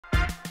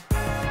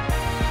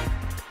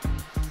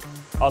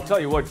I'll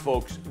tell you what,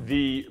 folks,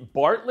 the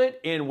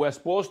Bartlett and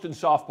West Boylston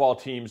softball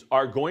teams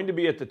are going to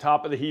be at the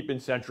top of the heap in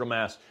Central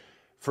Mass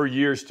for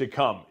years to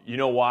come. You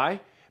know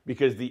why?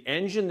 Because the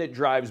engine that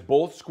drives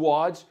both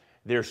squads,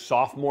 they're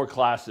sophomore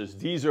classes.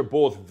 These are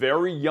both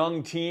very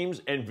young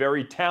teams and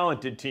very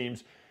talented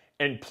teams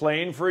and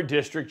playing for a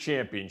district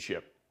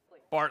championship.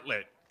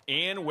 Bartlett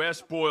and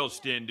West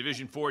Boylston,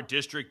 Division IV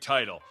district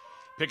title.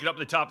 Pick it up at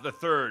the top of the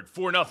third.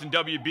 4-0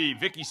 WB.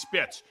 Vicky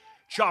Spitz.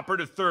 Chopper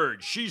to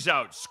third. She's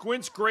out.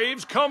 Squints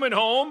Graves coming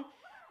home.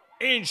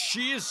 And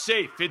she is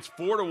safe. It's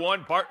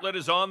 4-1. Bartlett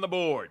is on the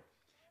board.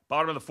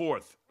 Bottom of the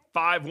fourth.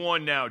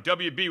 5-1 now.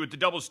 WB with the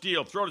double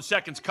steal. Throw to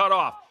seconds. Cut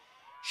off.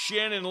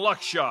 Shannon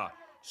Luckshaw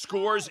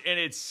scores, and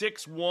it's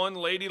 6-1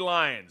 Lady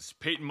Lions.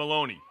 Peyton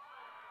Maloney.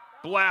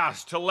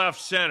 Blast to left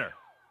center.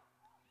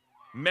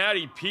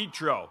 Maddie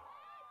Petro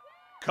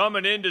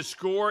coming in to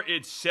score.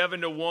 It's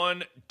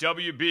 7-1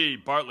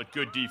 WB. Bartlett,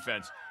 good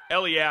defense.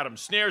 Ellie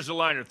Adams snares the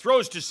liner,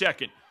 throws to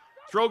second.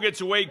 Throw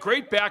gets away.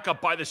 Great backup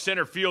by the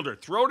center fielder.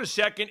 Throw to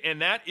second,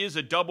 and that is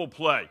a double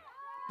play.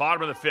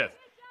 Bottom of the fifth.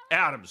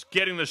 Adams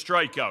getting the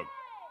strikeout.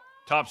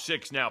 Top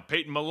six now.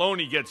 Peyton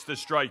Maloney gets the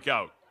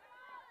strikeout.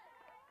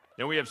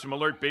 Then we have some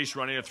alert base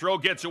running. A throw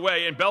gets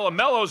away, and Bella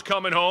Mello's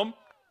coming home.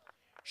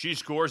 She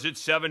scores it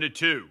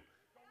 7-2.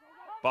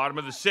 Bottom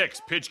of the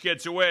sixth. Pitch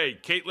gets away.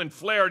 Caitlin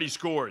Flaherty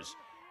scores.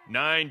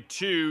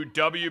 9-2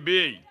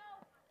 WB.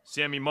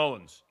 Sammy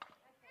Mullins.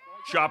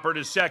 Chopper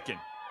to second.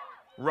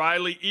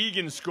 Riley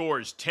Egan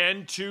scores.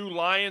 10-2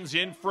 Lions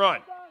in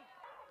front.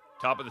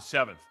 Top of the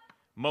seventh.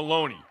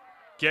 Maloney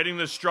getting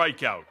the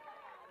strikeout.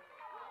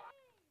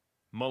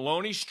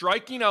 Maloney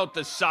striking out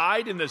the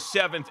side in the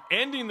seventh,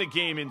 ending the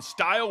game in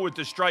style with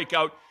the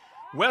strikeout.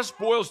 West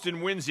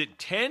Boylston wins it.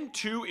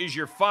 10-2 is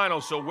your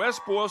final. So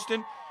West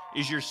Boylston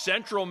is your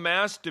Central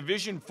Mass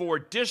Division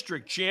IV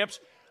district champs.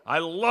 I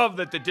love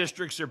that the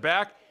districts are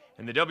back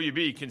and the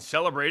WB can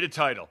celebrate a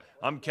title.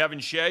 I'm Kevin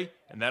Shea,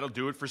 and that'll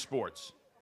do it for sports.